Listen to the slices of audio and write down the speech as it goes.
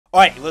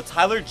Alright, Luh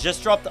Tyler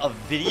just dropped a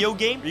video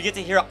game. You get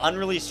to hear an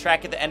unreleased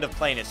track at the end of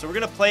playing it. So we're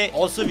gonna play it.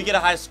 Also, if you get a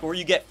high score,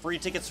 you get free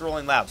tickets to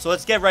Rolling Loud. So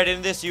let's get right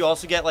into this. You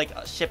also get like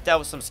shipped out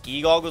with some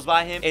ski goggles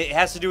by him. It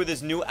has to do with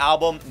his new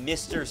album,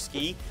 Mr.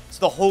 Skii. So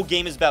the whole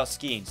game is about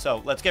skiing.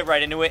 So let's get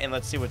right into it and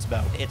let's see what it's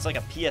about. It's like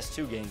a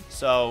PS2 game.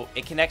 So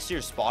it connects to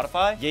your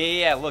Spotify.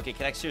 Yeah. Look, it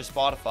connects to your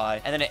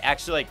Spotify. And then it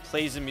actually like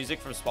plays the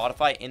music from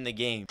Spotify in the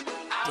game.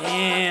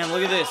 Damn,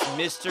 look at this,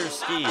 Mr.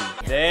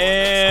 Skii.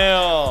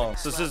 Damn.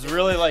 So this is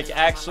really like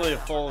actually a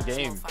full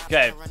game.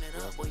 Okay.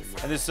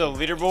 And this is a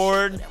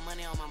leaderboard.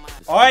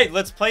 Alright,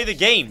 let's play the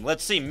game.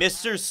 Let's see,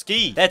 Mr.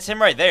 Skii. That's him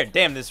right there.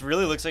 Damn, this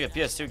really looks like a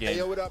PS2 game. Hey,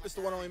 yo, what up? It's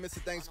the one only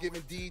Mr.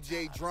 Thanksgiving,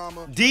 DJ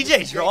Drama.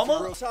 DJ Drama?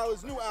 Luh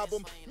Tyler's new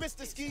album,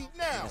 Mr. Skii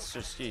now.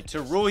 Mr. Skii.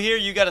 To rule here,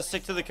 you gotta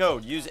stick to the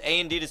code. Use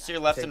A and D to steer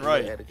left and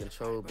right.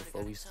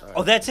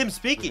 Oh, that's him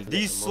speaking.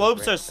 These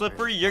slopes are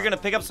slippery. You're gonna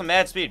pick up some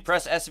mad speed.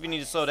 Press S if you need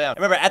to slow down.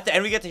 Remember, at the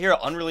end, we get to hear an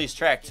unreleased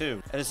track,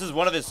 too. And this is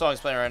one of his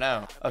songs playing right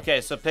now. Okay,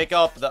 so pick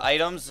up the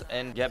items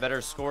and get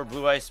better score.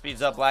 Blue ice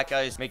speeds up. Black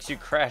ice makes you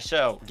crash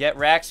out. Get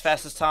racks,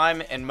 fastest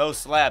time, and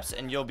most laps,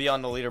 and you'll be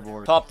on the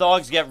leaderboard. Top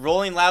dogs get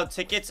Rolling Loud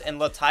tickets and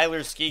Luh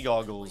Tyler ski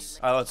goggles.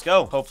 All right, let's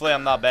go. Hopefully,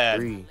 I'm not bad.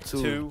 3,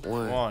 2,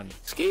 1.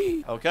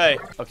 Skii. Okay,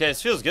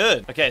 this feels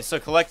good. Okay, so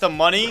collect the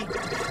money, and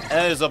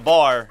then there's a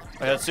bar.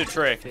 Okay, let's do a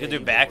trick. You can do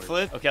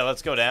backflip. Okay,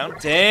 let's go down.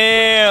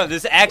 Damn,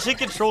 this actually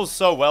controls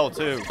so well,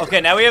 too.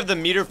 Okay, now we have the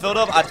meter filled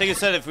up. I think it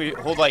said if we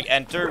hold, like,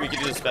 enter, we can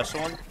do the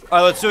special one. All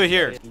right, let's do it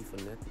here.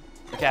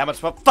 Okay, how much?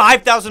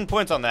 5,000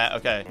 points on that.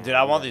 Okay, dude,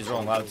 I want these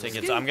Rolling Loud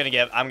tickets. I'm gonna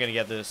get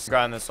this.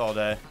 Grind this all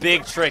day.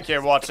 Big trick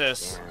here. Watch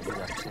this.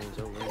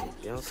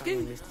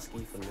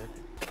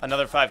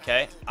 Another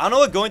 5K. I don't know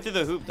what going through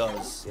the hoop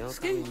does.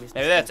 Maybe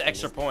that's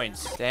extra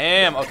points.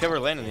 Damn. Okay, we're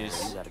landing these.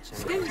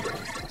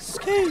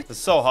 Skii. This is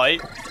so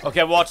hype.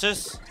 Okay, watch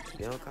this.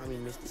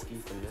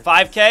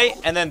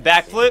 5K and then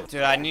backflip.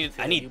 Dude, I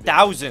need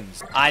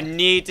thousands. I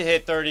need to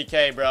hit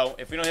 30K, bro.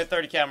 If we don't hit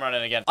 30K, I'm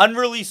running again.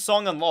 Unreleased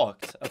song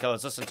unlocked. Okay,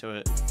 let's listen to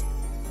it.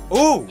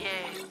 Ooh.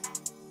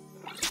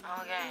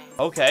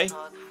 Okay.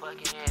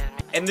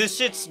 And this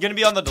shit's gonna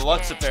be on the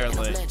deluxe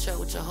apparently.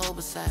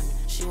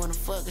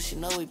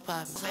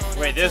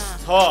 Wait, this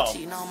is tough.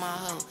 Thumb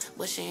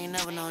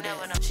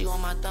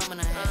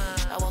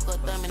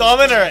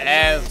in her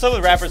ass. Some of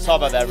the rappers talk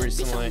about that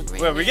recently.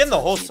 Wait, we're getting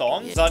the whole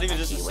song? It's not even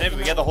just a snippet,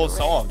 we get the whole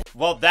song.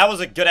 Well, that was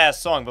a good ass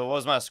song, but what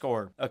was my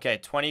score? Okay,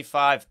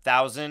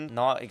 25,000.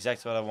 Not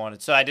exactly what I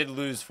wanted. So I did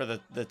lose for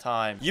the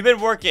time. You've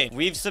been working.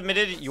 We've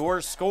submitted your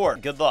score.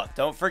 Good luck.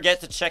 Don't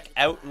forget to check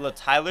out Luh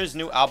Tyler's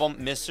new album,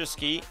 Mr.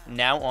 Skii,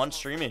 now on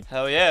streaming.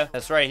 Hell yeah.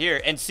 That's right here.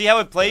 And see how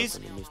it plays?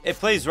 It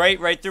plays right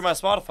through my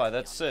Spotify.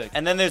 That's sick.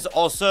 And then there's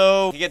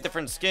also, you get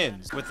different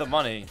skins with the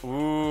money.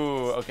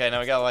 Ooh, okay, now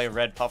we got like a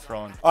red puffer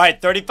on. All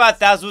right,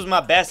 35,000 was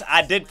my best.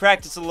 I did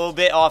practice a little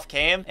bit off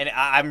cam, and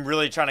I'm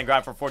really trying to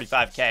grind for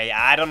 45K.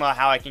 I don't know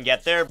how I can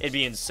get there. It'd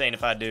be insane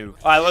if I do.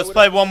 All right, let's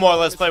play one more.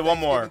 Let's play one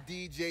more.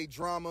 DJ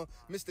Drama,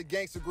 Mr.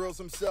 Gangster Grills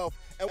himself.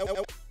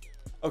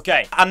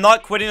 Okay, I'm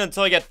not quitting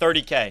until I get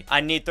 30K. I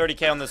need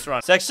 30K on this run.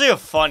 It's actually a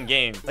fun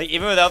game. Like,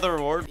 even without the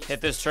reward, hit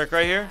this trick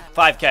right here.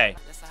 5K.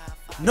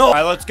 No. All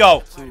right, let's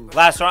go.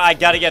 Last round, I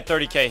gotta get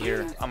 30K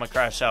here. I'm gonna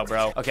crash out,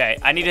 bro. Okay,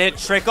 I need to hit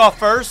trick off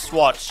first.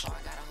 Watch.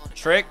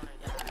 Trick.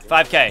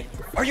 5K.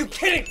 Are you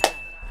kidding?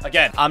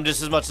 Again, I'm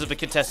just as much of a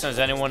contestant as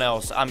anyone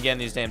else. I'm getting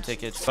these damn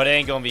tickets, but it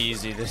ain't gonna be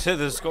easy.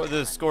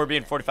 The score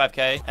being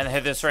 45K, and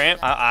hit this ramp.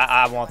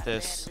 I want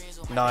this.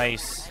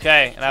 Nice.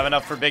 Okay, and I have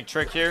enough for big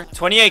trick here.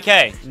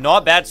 28K.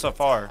 Not bad so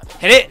far.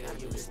 Hit it.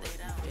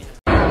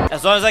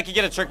 As long as I can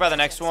get a trick by the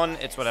next one,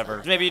 it's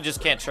whatever. Maybe you just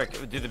can't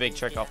do the big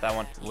trick off that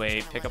one.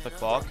 Wait, pick up the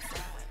clock.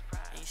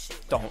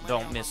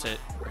 Don't miss it.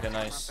 Okay,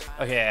 nice.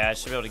 Okay, yeah, I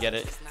should be able to get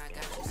it.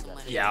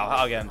 Yeah,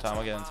 I'll get in time.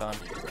 I'll get in time.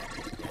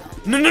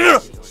 No.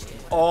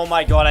 Oh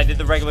my god, I did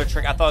the regular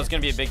trick. I thought it was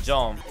going to be a big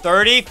jump.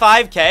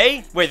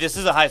 35K? Wait, this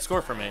is a high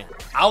score for me.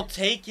 I'll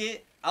take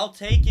it.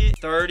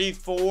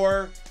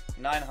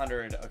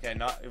 34,900. Okay,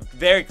 not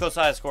very close to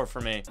high score for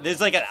me. There's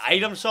like an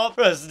item shop.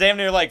 Bro, this is damn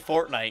near like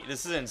Fortnite.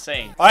 This is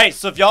insane. All right,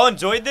 so if y'all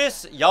enjoyed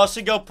this, y'all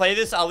should go play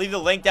this. I'll leave the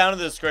link down in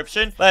the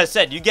description. Like I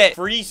said, you get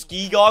free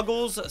ski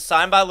goggles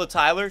signed by Luh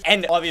Tyler,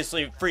 and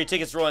obviously free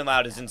tickets Rolling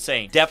Loud is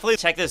insane. Definitely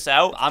check this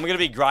out. I'm gonna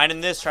be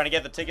grinding this, trying to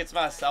get the tickets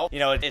myself. You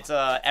know, it's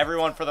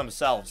everyone for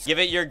themselves. Give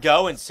it your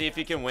go and see if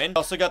you can win.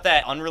 Also got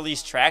that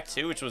unreleased track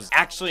too, which was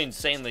actually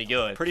insanely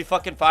good. Pretty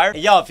fucking fire. Hey,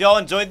 y'all, if y'all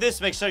enjoyed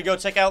this, make sure to go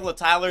check out Luh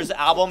Tyler's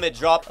album. It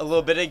dropped a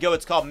little bit ago.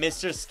 It's called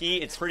Mr.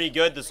 Skii. It's pretty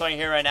good. The song you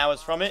hear right now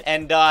is from it.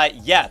 And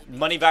yeah,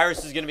 Money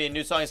Virus is going to be a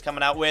new song he's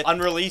coming out with.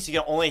 Unreleased, you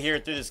can only hear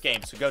it through this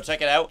game. So go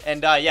check it out.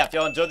 And yeah, if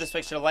y'all enjoyed this,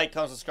 make sure to like,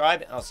 comment,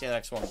 subscribe, and I'll see you in the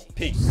next one.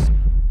 Peace.